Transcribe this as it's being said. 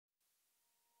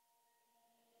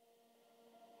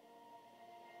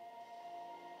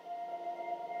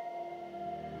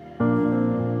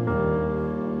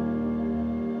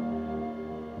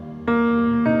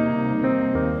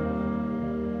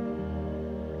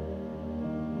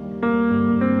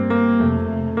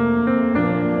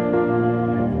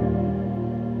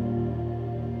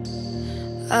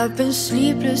I've been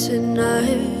sleepless at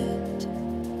night,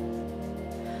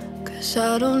 'cause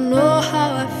I don't know how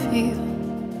I feel.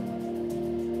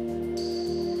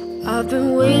 I've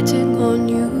been waiting on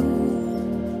you,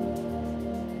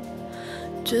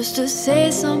 just to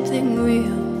say something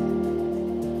real.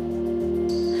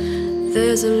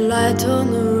 There's a light on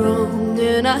the wrong,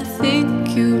 and I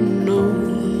think you know.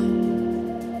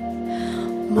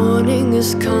 Morning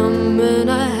has come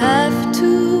and I have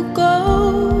to go.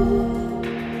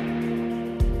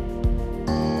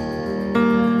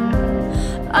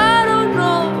 I don't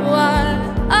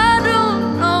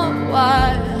know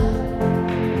why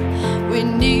we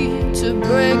need to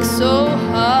break so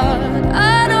hard.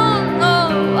 I don't know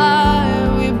why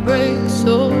we break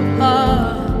so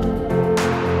hard.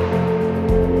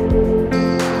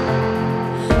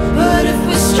 But if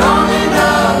we're strong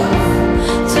enough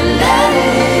to let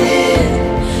it in,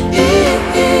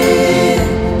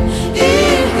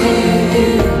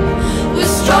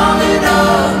 we're strong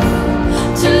enough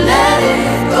to let it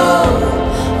go.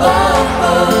 Oh,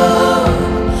 oh,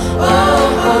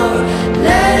 oh, oh.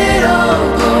 Let it all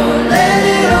go, let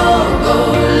it all go,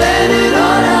 let it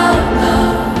all out now.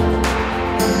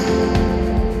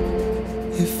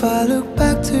 If I look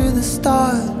back to the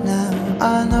start now,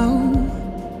 I know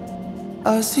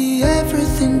I'll see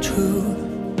everything true.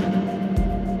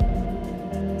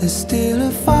 There's still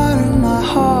a fire in my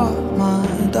heart, my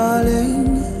darling,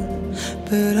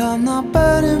 but I'm not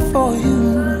burning for you.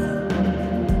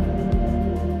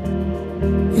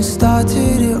 You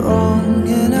started it wrong,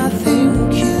 and I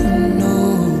think you know.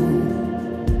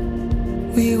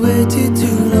 We waited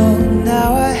too long, now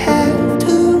I have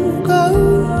to go.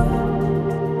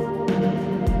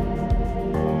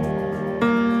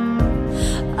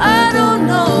 I don't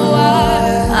know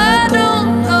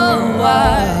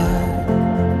why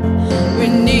we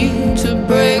need to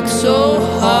break so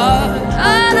hard.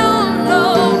 I don't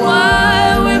know why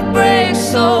we break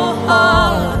so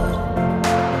hard.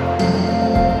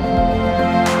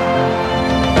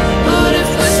 But if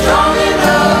we're strong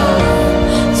enough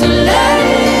to let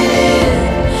it in,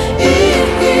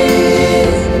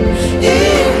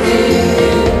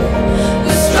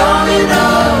 we're strong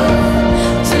enough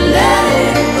to let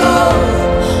it go.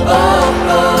 Oh,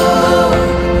 oh,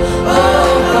 oh,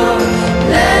 oh.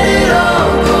 Let it all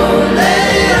go, let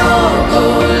it all go,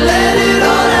 let it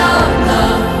all out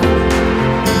now.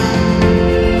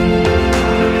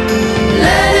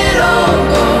 Let it all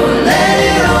go, let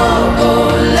it all go,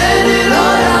 let it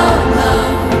all out now.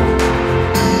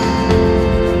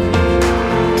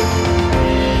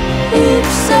 Who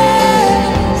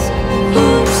says, who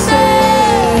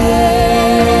says,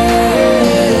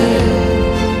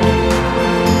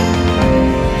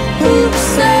 who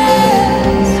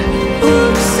says,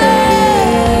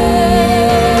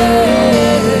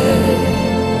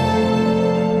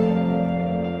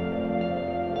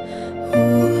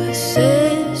 who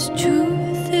says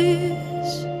truth is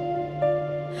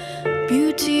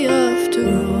beauty